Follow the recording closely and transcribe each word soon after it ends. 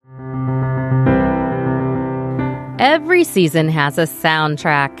Every season has a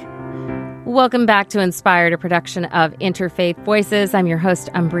soundtrack. Welcome back to Inspired, a production of Interfaith Voices. I'm your host,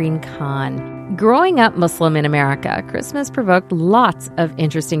 Umbreen Khan. Growing up Muslim in America, Christmas provoked lots of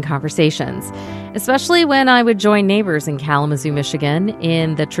interesting conversations, especially when I would join neighbors in Kalamazoo, Michigan,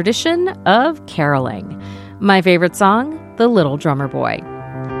 in the tradition of caroling. My favorite song, The Little Drummer Boy.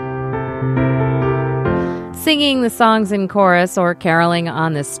 Singing the songs in chorus or caroling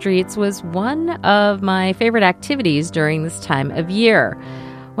on the streets was one of my favorite activities during this time of year.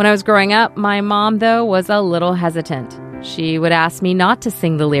 When I was growing up, my mom, though, was a little hesitant. She would ask me not to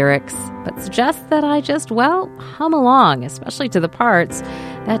sing the lyrics, but suggest that I just, hum along, especially to the parts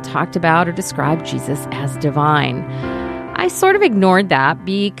that talked about or described Jesus as divine. I sort of ignored that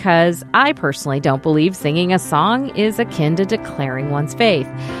because I personally don't believe singing a song is akin to declaring one's faith.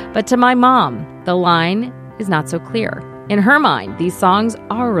 But to my mom, the line is not so clear. In her mind, these songs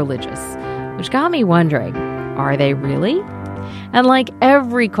are religious, which got me wondering, are they really? And like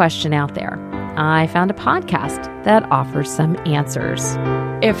every question out there, I found a podcast that offers some answers.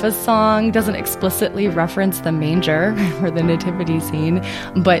 If a song doesn't explicitly reference the manger or the nativity scene,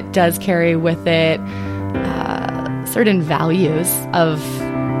 but does carry with it certain values of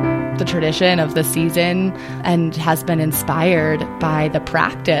the tradition of the season and has been inspired by the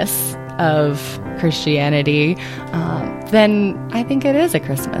practice of Christianity, then I think it is a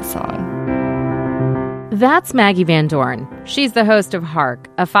Christmas song. That's Maggie Van Dorn. She's the host of Hark,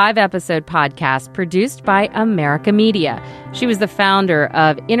 a 5-episode podcast produced by America Media. She was the founder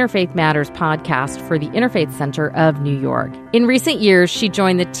of Interfaith Matters podcast for the Interfaith Center of New York. In recent years, she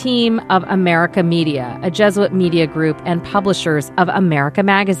joined the team of America Media, a Jesuit media group and publishers of America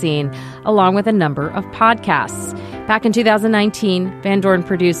Magazine, along with a number of podcasts. Back in 2019, Van Dorn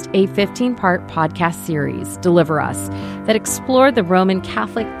produced a 15-part podcast series, Deliver Us, that explored the Roman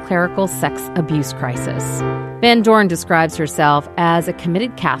Catholic clerical sex abuse crisis. Van Dorn describes herself as a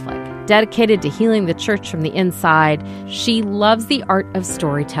committed Catholic, dedicated to healing the church from the inside. She loves the art of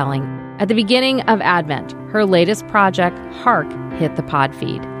storytelling. At the beginning of Advent, her latest project, Hark, hit the pod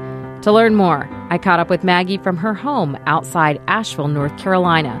feed. To learn more, I caught up with Maggie from her home outside Asheville, North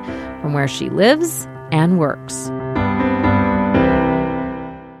Carolina, from where she lives and works.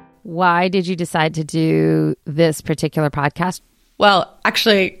 Why did you decide to do this particular podcast? Well,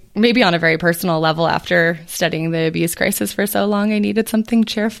 actually, maybe on a very personal level, after studying the abuse crisis for so long, I needed something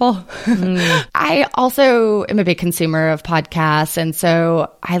cheerful. I also am a big consumer of podcasts, and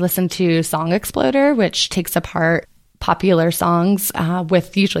so I listen to Song Exploder, which takes apart popular songs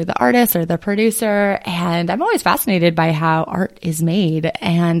with usually the artist or the producer, and I'm always fascinated by how art is made.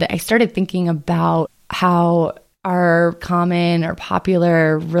 And I started thinking about how our common or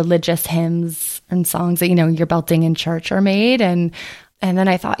popular religious hymns and songs that, you're belting in church are made. And then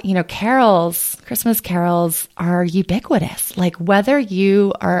I thought, carols, Christmas carols are ubiquitous. Like whether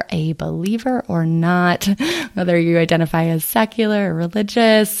you are a believer or not, whether you identify as secular or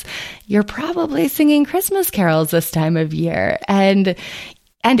religious, you're probably singing Christmas carols this time of year. And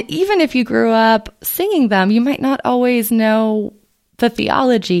even if you grew up singing them, you might not always know the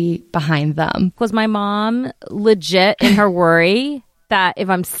theology behind them. Was my mom legit in her worry that if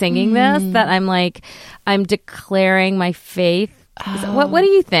I'm singing this, that I'm declaring my faith? What do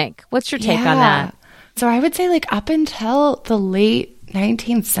you think? What's your take on that? So I would say up until the late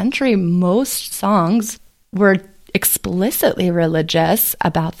 19th century, most songs were explicitly religious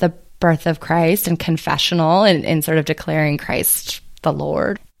about the birth of Christ and confessional and sort of declaring Christ the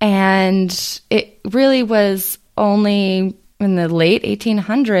Lord. And it really was only in the late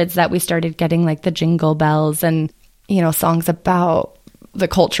 1800s that we started getting the Jingle Bells and, songs about the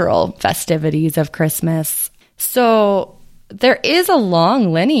cultural festivities of Christmas. So there is a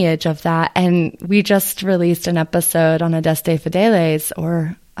long lineage of that. And we just released an episode on Adeste Fideles,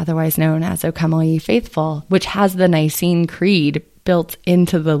 or otherwise known as O Come All Ye Faithful, which has the Nicene Creed built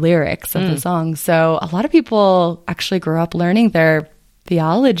into the lyrics of the song. So a lot of people actually grew up learning their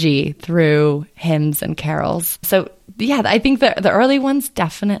theology through hymns and carols. So yeah, I think the early ones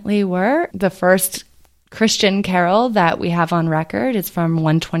definitely were. The first Christian carol that we have on record is from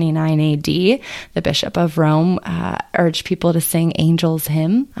 129 AD. The Bishop of Rome urged people to sing Angel's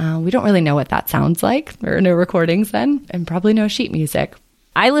Hymn. We don't really know what that sounds like. There are no recordings then, and probably no sheet music.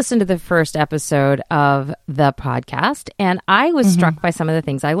 I listened to the first episode of the podcast, and I was struck by some of the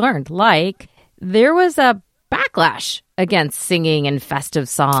things I learned. Like, there was a backlash against singing and festive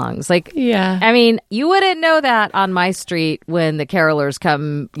songs. Yeah. I mean, you wouldn't know that on my street when the carolers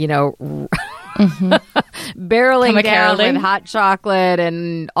come, barreling down with hot chocolate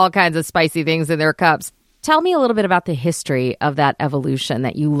and all kinds of spicy things in their cups. Tell me a little bit about the history of that evolution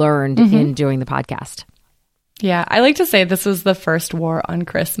that you learned in doing the podcast. Yeah, I like to say this was the first war on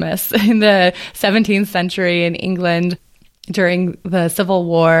Christmas in the 17th century in England. During the Civil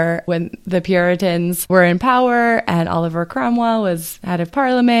War, when the Puritans were in power and Oliver Cromwell was head of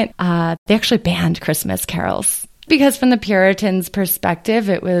Parliament, they actually banned Christmas carols. Because from the Puritans' perspective,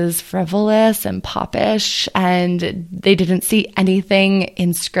 it was frivolous and popish, and they didn't see anything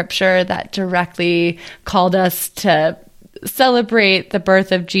in Scripture that directly called us to celebrate the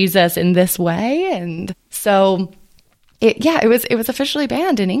birth of Jesus in this way. And so it was officially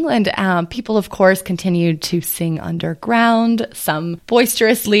banned in England. People, of course, continued to sing underground, some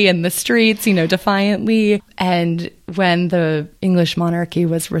boisterously in the streets, defiantly. And when the English monarchy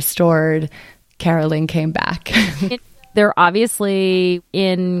was restored, caroling came back. They're obviously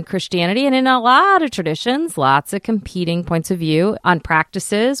in Christianity and in a lot of traditions, lots of competing points of view on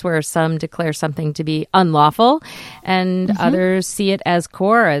practices where some declare something to be unlawful and others see it as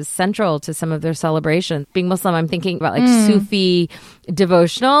core, as central to some of their celebrations. Being Muslim, I'm thinking about like Sufi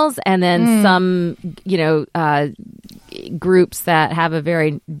devotionals and then some, groups that have a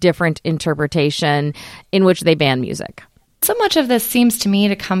very different interpretation in which they ban music. So much of this seems to me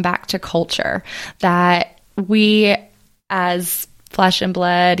to come back to culture, that we as flesh and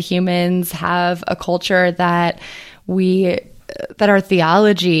blood humans have a culture that our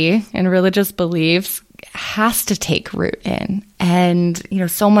theology and religious beliefs has to take root in. And,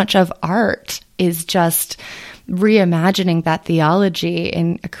 so much of art is just reimagining that theology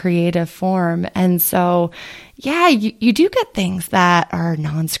in a creative form. And so, yeah, you do get things that are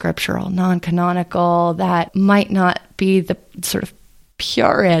non-scriptural, non-canonical, that might not be the sort of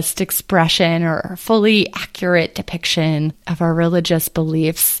purest expression or fully accurate depiction of our religious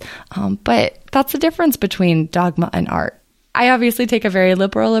beliefs. But that's the difference between dogma and art. I obviously take a very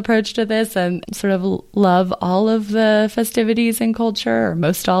liberal approach to this and sort of love all of the festivities in culture, or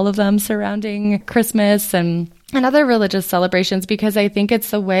most all of them, surrounding Christmas and other religious celebrations, because I think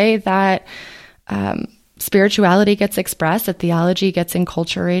it's the way that spirituality gets expressed, that theology gets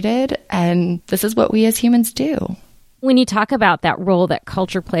enculturated, and this is what we as humans do. When you talk about that role that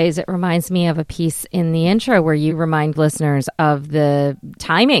culture plays, it reminds me of a piece in the intro where you remind listeners of the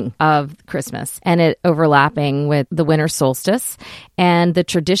timing of Christmas and it overlapping with the winter solstice and the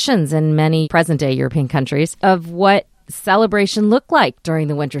traditions in many present-day European countries of what celebration looked like during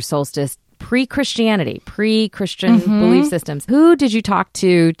the winter solstice, pre-Christianity, pre-Christian belief systems. Who did you talk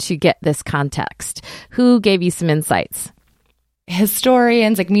to get this context? Who gave you some insights?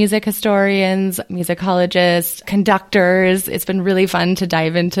 Historians, like music historians, musicologists, conductors. It's been really fun to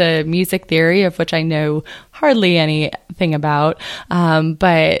dive into music theory, of which I know hardly anything about.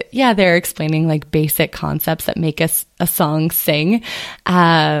 But yeah, they're explaining like basic concepts that make a song sing.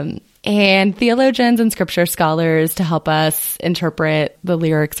 And theologians and scripture scholars to help us interpret the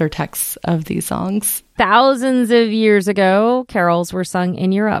lyrics or texts of these songs. Thousands of years ago, carols were sung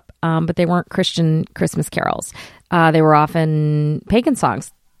in Europe, but they weren't Christian Christmas carols. They were often pagan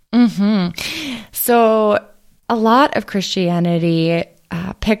songs. So a lot of Christianity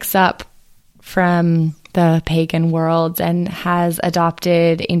picks up from the pagan world and has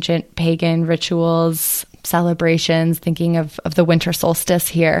adopted ancient pagan rituals, celebrations, thinking of the winter solstice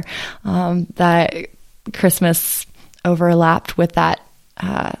here, that Christmas overlapped with that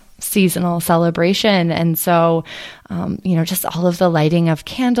seasonal celebration. And so, just all of the lighting of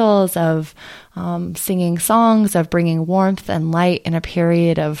candles, of singing songs, of bringing warmth and light in a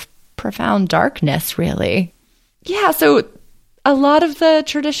period of profound darkness, really. Yeah, so a lot of the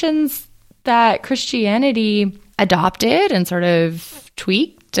traditions that Christianity adopted and sort of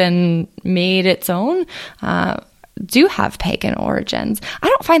tweaked and made its own do have pagan origins. I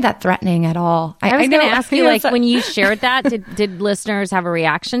don't find that threatening at all. I was going to ask you, when you shared that, did listeners have a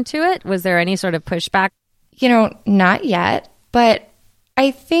reaction to it? Was there any sort of pushback? Not yet. But I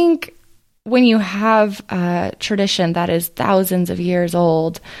think when you have a tradition that is thousands of years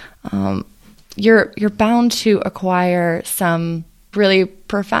old, you're bound to acquire some really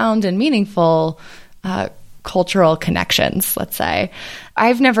profound and meaningful cultural connections, let's say.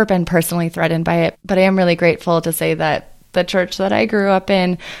 I've never been personally threatened by it, but I am really grateful to say that the church that I grew up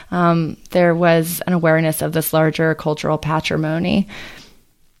in, there was an awareness of this larger cultural patrimony.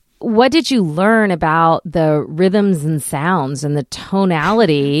 What did you learn about the rhythms and sounds and the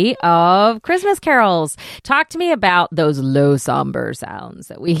tonality of Christmas carols? Talk to me about those low, somber sounds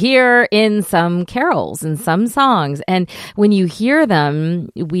that we hear in some carols and some songs. And when you hear them,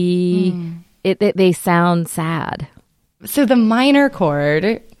 they sound sad. So the minor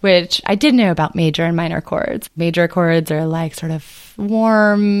chord, which I did know about major and minor chords. Major chords are like sort of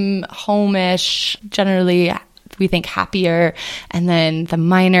warm, home-ish, generally we think happier. And then the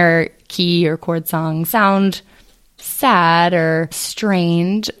minor key or chord song sound sad or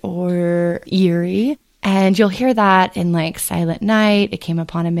strained or eerie. And you'll hear that in like Silent Night, It Came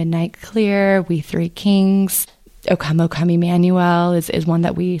Upon a Midnight Clear, We Three Kings. O Come, Emmanuel is one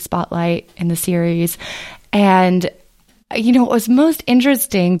that we spotlight in the series. And, you know, what was most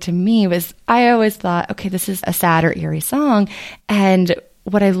interesting to me was I always thought, okay, this is a sad or eerie song. And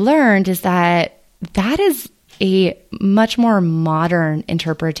what I learned is that is a much more modern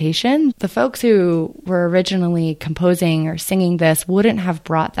interpretation. The folks who were originally composing or singing this wouldn't have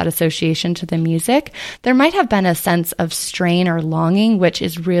brought that association to the music. There might have been a sense of strain or longing, which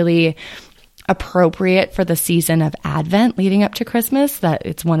is really appropriate for the season of Advent leading up to Christmas, that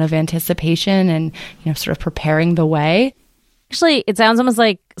it's one of anticipation and, you know, sort of preparing the way. Actually, it sounds almost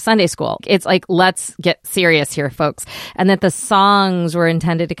like Sunday school. It's like, let's get serious here, folks. And that the songs were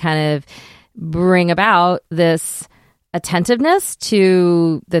intended to kind of bring about this attentiveness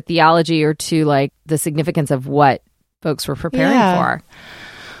to the theology or to like the significance of what folks were preparing for.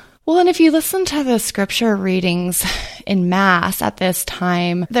 Well, and if you listen to the scripture readings in Mass at this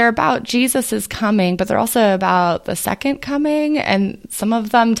time, they're about Jesus's coming, but they're also about the second coming, and some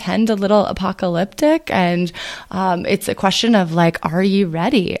of them tend a little apocalyptic. And it's a question of like, are you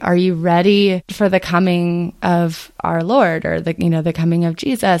ready? Are you ready for the coming of our Lord, or the coming of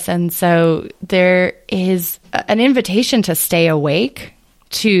Jesus? And so there is an invitation to stay awake,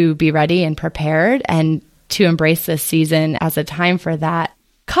 to be ready and prepared, and to embrace this season as a time for that,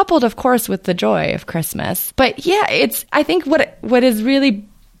 coupled, of course, with the joy of Christmas. But yeah, I think what is really,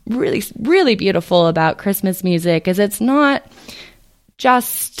 really, really beautiful about Christmas music is it's not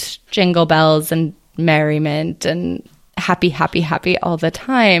just jingle bells and merriment and happy, happy, happy all the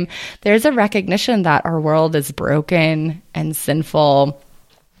time. There's a recognition that our world is broken and sinful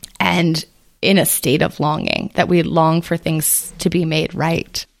and in a state of longing, that we long for things to be made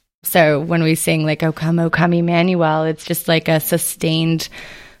right. So when we sing like, O come, Emmanuel, it's just like a sustained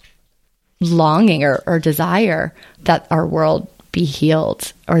longing or desire that our world be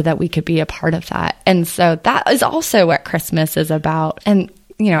healed, or that we could be a part of that. And so that is also what Christmas is about. And,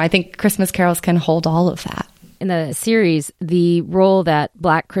 you know, I think Christmas carols can hold all of that. In the series, the role that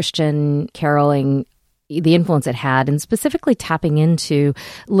Black Christian caroling, the influence it had, and specifically tapping into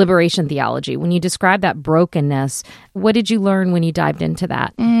liberation theology. When you describe that brokenness, what did you learn when you dived into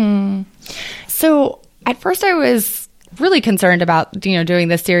that? So at first I was really concerned about, doing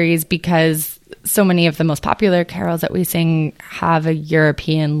this series because so many of the most popular carols that we sing have a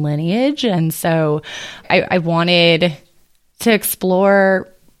European lineage. And so I wanted to explore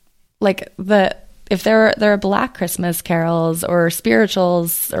like if there are Black Christmas carols or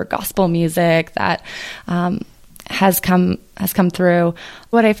spirituals or gospel music that has come through.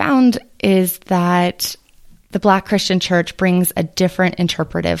 What I found is that the Black Christian Church brings a different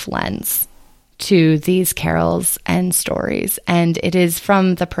interpretive lens to these carols and stories, and it is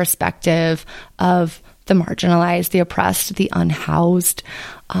from the perspective of the marginalized, the oppressed, the unhoused,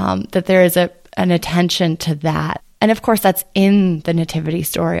 that there is an attention to that. And of course, that's in the nativity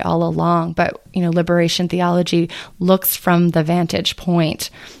story all along. But, liberation theology looks from the vantage point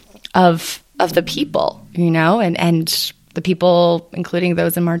of the people, and the people, including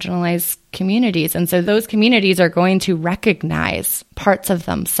those in marginalized communities. And so those communities are going to recognize parts of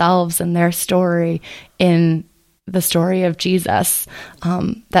themselves and their story in the story of Jesus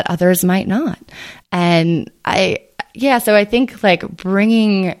that others might not. And so I think like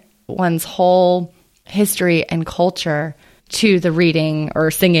bringing one's whole history and culture to the reading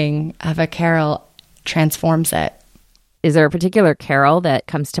or singing of a carol transforms it. Is there a particular carol that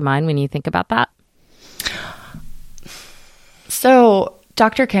comes to mind when you think about that? So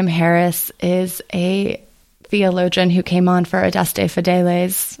Dr. Kim Harris is a theologian who came on for Adeste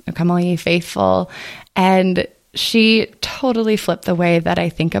Fideles, O Come All Ye Faithful, and she totally flipped the way that I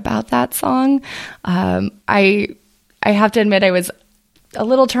think about that song. I have to admit I was a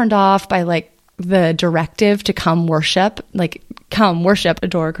little turned off by like the directive to come worship,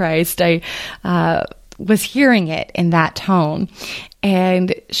 adore Christ. I was hearing it in that tone.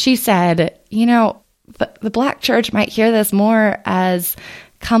 And she said, the Black church might hear this more as,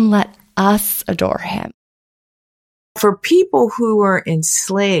 come let us adore him. For people who were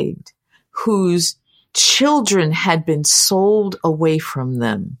enslaved, whose children had been sold away from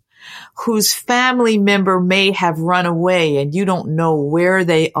them, whose family member may have run away and you don't know where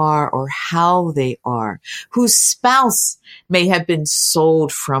they are or how they are, whose spouse may have been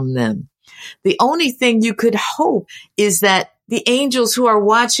sold from them. The only thing you could hope is that the angels who are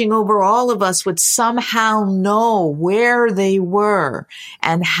watching over all of us would somehow know where they were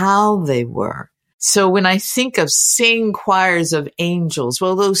and how they were. So when I think of sing choirs of angels,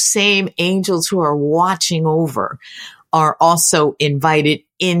 well, those same angels who are watching over are also invited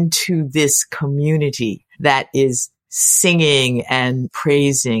into this community that is singing and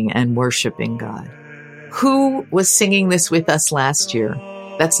praising and worshiping God. Who was singing this with us last year?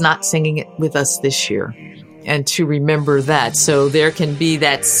 That's not singing it with us this year. And to remember that. So there can be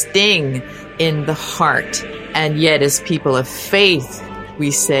that sting in the heart. And yet as people of faith,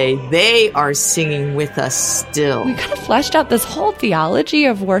 we say they are singing with us still. We kind of fleshed out this whole theology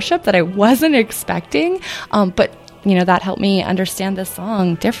of worship that I wasn't expecting. But, that helped me understand this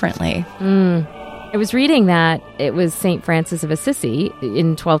song differently. I was reading that it was St. Francis of Assisi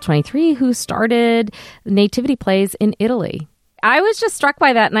in 1223 who started nativity plays in Italy. I was just struck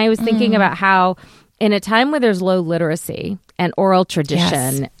by that, and I was thinking about how in a time where there's low literacy and oral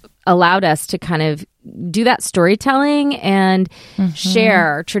tradition allowed us to kind of do that storytelling and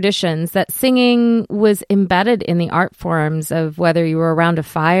share traditions, that singing was embedded in the art forms of whether you were around a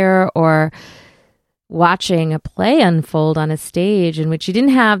fire or watching a play unfold on a stage in which you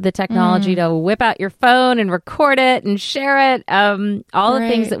didn't have the technology to whip out your phone and record it and share it. All the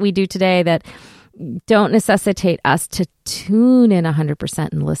things that we do today that don't necessitate us to tune in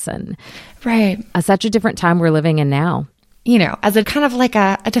 100% and listen. Right. Such a different time we're living in now. As a kind of like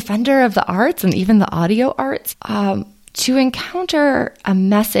a defender of the arts and even the audio arts, to encounter a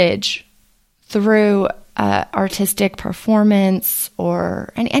message through artistic performance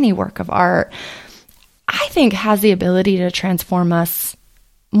or any work of art, I think has the ability to transform us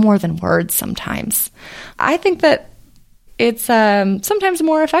more than words sometimes. I think that it's sometimes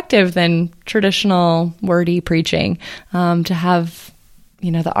more effective than traditional wordy preaching, to have,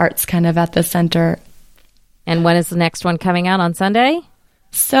 the arts kind of at the center. And when is the next one coming out, on Sunday?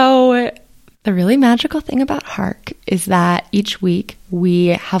 So the really magical thing about Hark is that each week we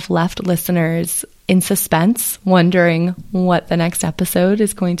have left listeners in suspense, wondering what the next episode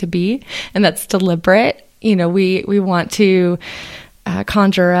is going to be. And that's deliberate. We want to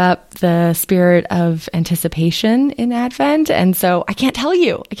conjure up the spirit of anticipation in Advent. And so I can't tell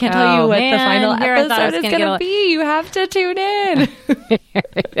you. I can't tell you what the final episode is going to be. You have to tune in.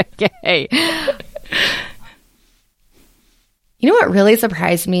 Okay. What really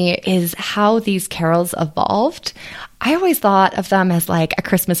surprised me is how these carols evolved. I always thought of them as like a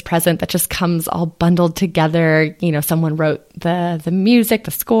Christmas present that just comes all bundled together. Someone wrote the music,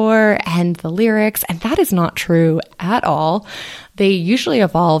 the score, and the lyrics, and that is not true at all. They usually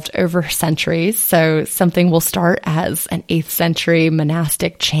evolved over centuries. So something will start as an 8th century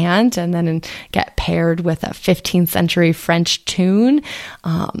monastic chant and then get paired with a 15th century French tune.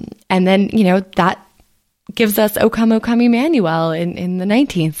 And then, that gives us O Come, Emmanuel in the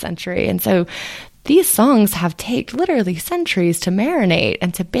 19th century. And so these songs have taken literally centuries to marinate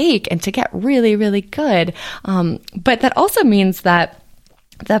and to bake and to get really, really good. But that also means that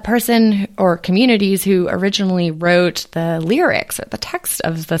the person or communities who originally wrote the lyrics or the text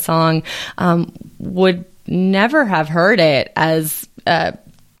of the song would never have heard it as a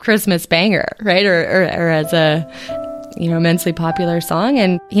Christmas banger, right? Or as a immensely popular song.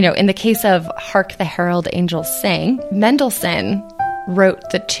 And, in the case of Hark the Herald Angels Sing, Mendelssohn wrote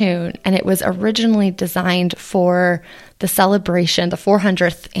the tune, and it was originally designed for the celebration, the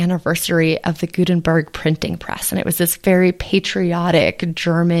 400th anniversary of the Gutenberg printing press. And it was this very patriotic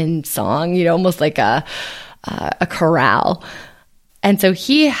German song, almost like a chorale. And so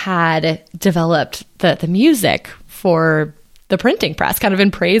he had developed the music for the printing press, kind of in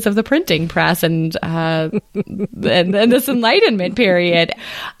praise of the printing press and this Enlightenment period.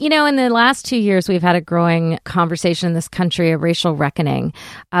 In the last 2 years, we've had a growing conversation in this country, a racial reckoning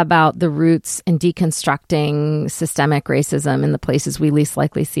about the roots in deconstructing systemic racism in the places we least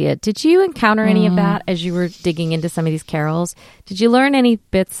likely see it. Did you encounter any of that as you were digging into some of these carols? Did you learn any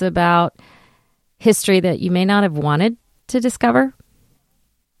bits about history that you may not have wanted to discover?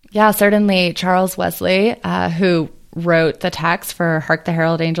 Yeah, certainly. Charles Wesley, who wrote the text for Hark the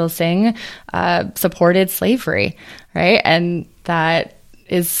Herald Angels Sing, supported slavery, right? And that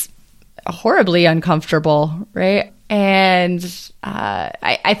is horribly uncomfortable, right? And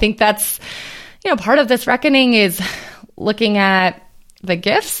I think that's, part of this reckoning is looking at the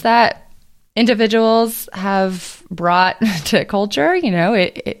gifts that individuals have brought to culture.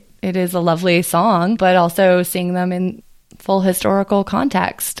 It is a lovely song, but also seeing them in full historical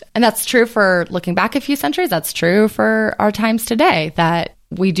context. And that's true for looking back a few centuries. That's true for our times today, that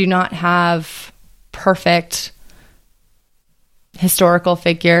we do not have perfect historical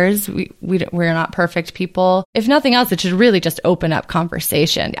figures. We're not perfect people. If nothing else, it should really just open up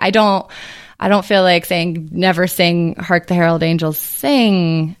conversation. I don't I don't feel like saying never sing Hark the Herald Angels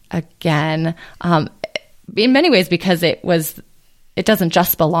Sing again, in many ways because it doesn't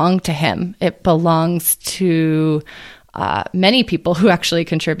just belong to him. It belongs to many people who actually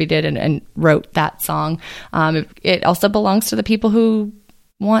contributed and wrote that song. It also belongs to the people who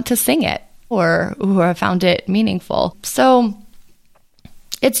want to sing it or who have found it meaningful. So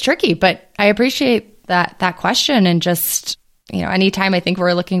it's tricky, but I appreciate that question. And just, anytime I think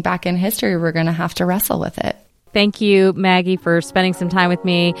we're looking back in history, we're going to have to wrestle with it. Thank you, Maggie, for spending some time with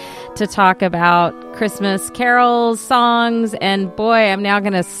me to talk about Christmas carols, songs, and boy, I'm now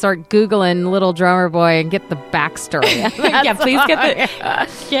going to start Googling Little Drummer Boy and get the backstory. Yeah, please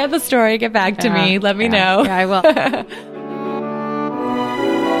get the story, get back to me, let me know. Yeah, I will.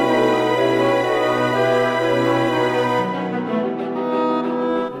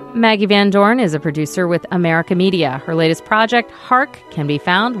 Maggie Van Dorn is a producer with America Media. Her latest project, Hark, can be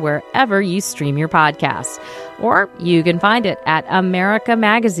found wherever you stream your podcasts. Or you can find it at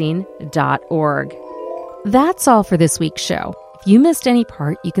americamagazine.org. That's all for this week's show. If you missed any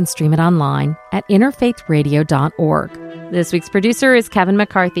part, you can stream it online at interfaithradio.org. This week's producer is Kevin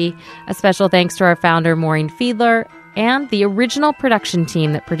McCarthy. A special thanks to our founder, Maureen Fiedler, and the original production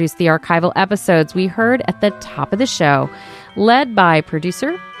team that produced the archival episodes we heard at the top of the show, led by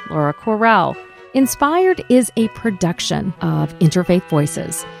producer Laura Correll. Inspired is a production of Interfaith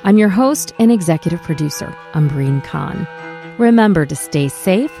Voices. I'm your host and executive producer, Umbreen Khan. Remember to stay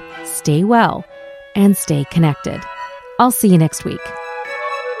safe, stay well, and stay connected. I'll see you next week.